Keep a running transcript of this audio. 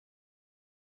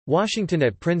Washington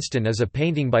at Princeton is a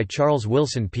painting by Charles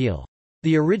Willson Peale.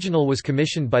 The original was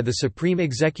commissioned by the Supreme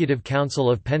Executive Council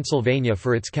of Pennsylvania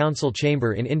for its council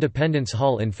chamber in Independence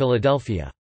Hall in Philadelphia.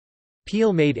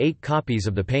 Peale made 8 copies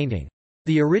of the painting.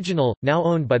 The original, now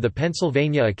owned by the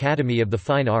Pennsylvania Academy of the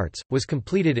Fine Arts, was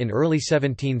completed in early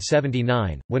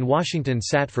 1779, when Washington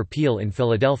sat for Peale in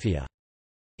Philadelphia.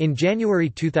 In January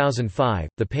 2005,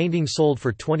 the painting sold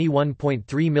for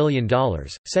 $21.3 million,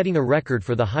 setting a record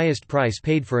for the highest price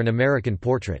paid for an American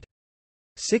portrait.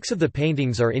 6 of the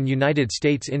paintings are in United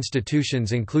States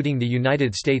institutions including the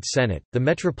United States Senate, the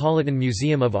Metropolitan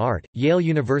Museum of Art, Yale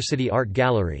University Art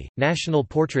Gallery, National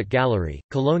Portrait Gallery,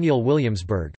 Colonial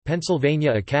Williamsburg,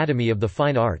 Pennsylvania Academy of the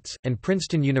Fine Arts, and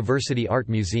Princeton University Art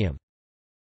Museum.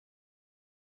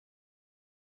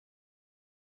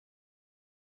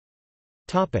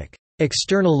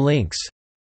 External links: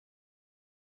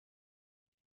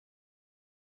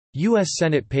 U.S.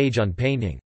 Senate page on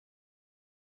painting.